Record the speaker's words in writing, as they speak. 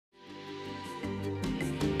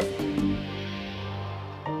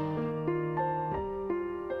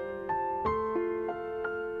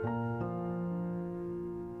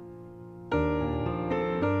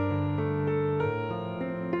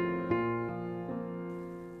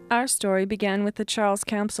Our story began with the Charles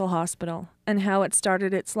Camsell Hospital and how it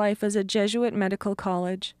started its life as a Jesuit medical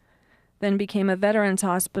college, then became a veterans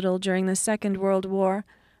hospital during the Second World War,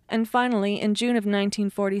 and finally, in June of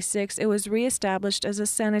 1946, it was re-established as a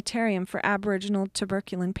sanitarium for Aboriginal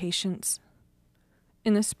tuberculin patients.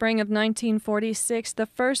 In the spring of 1946, the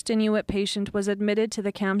first Inuit patient was admitted to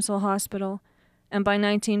the Camsell Hospital, and by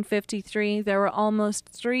 1953, there were almost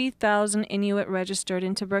 3,000 Inuit registered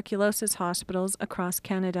in tuberculosis hospitals across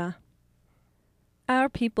Canada. Our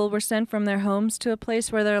people were sent from their homes to a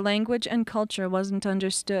place where their language and culture wasn't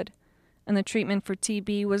understood, and the treatment for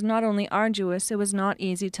TB was not only arduous, it was not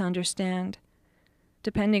easy to understand.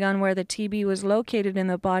 Depending on where the TB was located in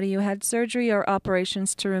the body, you had surgery or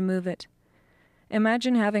operations to remove it.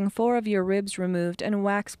 Imagine having 4 of your ribs removed and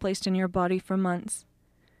wax placed in your body for months.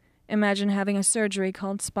 Imagine having a surgery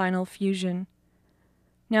called spinal fusion.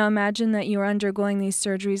 Now imagine that you are undergoing these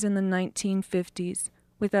surgeries in the 1950s,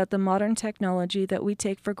 without the modern technology that we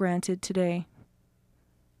take for granted today.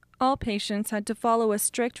 All patients had to follow a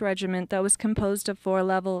strict regimen that was composed of 4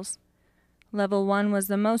 levels. Level 1 was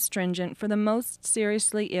the most stringent for the most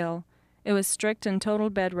seriously ill. It was strict and total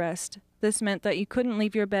bed rest. This meant that you couldn't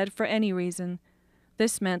leave your bed for any reason.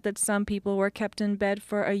 This meant that some people were kept in bed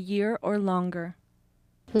for a year or longer.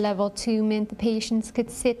 Level 2 meant the patients could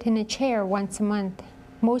sit in a chair once a month.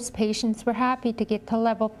 Most patients were happy to get to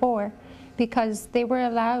level 4 because they were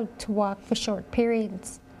allowed to walk for short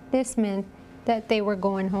periods. This meant that they were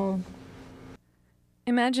going home.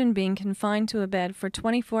 Imagine being confined to a bed for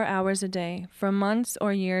 24 hours a day, for months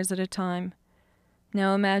or years at a time.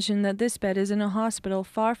 Now imagine that this bed is in a hospital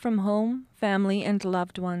far from home, family, and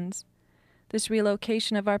loved ones. This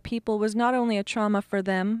relocation of our people was not only a trauma for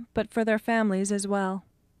them, but for their families as well.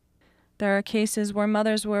 There are cases where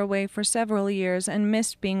mothers were away for several years and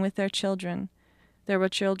missed being with their children. There were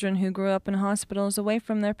children who grew up in hospitals away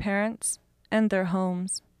from their parents and their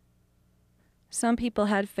homes. Some people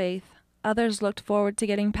had faith, others looked forward to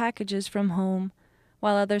getting packages from home,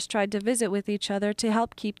 while others tried to visit with each other to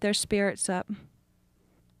help keep their spirits up.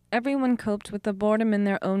 Everyone coped with the boredom in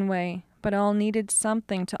their own way, but all needed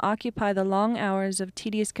something to occupy the long hours of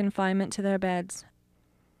tedious confinement to their beds.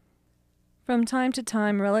 From time to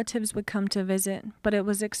time, relatives would come to visit, but it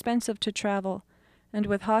was expensive to travel, and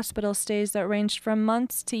with hospital stays that ranged from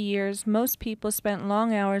months to years, most people spent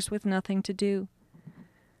long hours with nothing to do.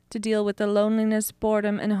 To deal with the loneliness,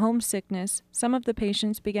 boredom, and homesickness, some of the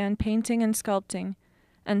patients began painting and sculpting,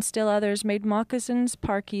 and still others made moccasins,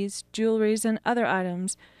 parkies, jewelries, and other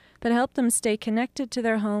items that helped them stay connected to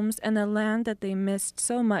their homes and the land that they missed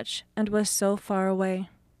so much and was so far away.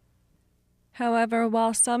 However,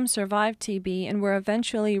 while some survived TB and were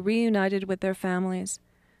eventually reunited with their families,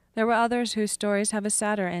 there were others whose stories have a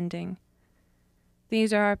sadder ending.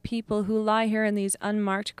 These are our people who lie here in these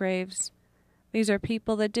unmarked graves. These are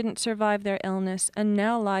people that didn't survive their illness and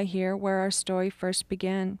now lie here where our story first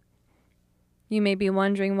began. You may be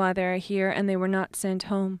wondering why they are here and they were not sent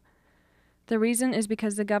home. The reason is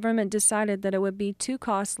because the government decided that it would be too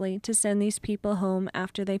costly to send these people home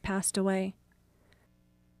after they passed away.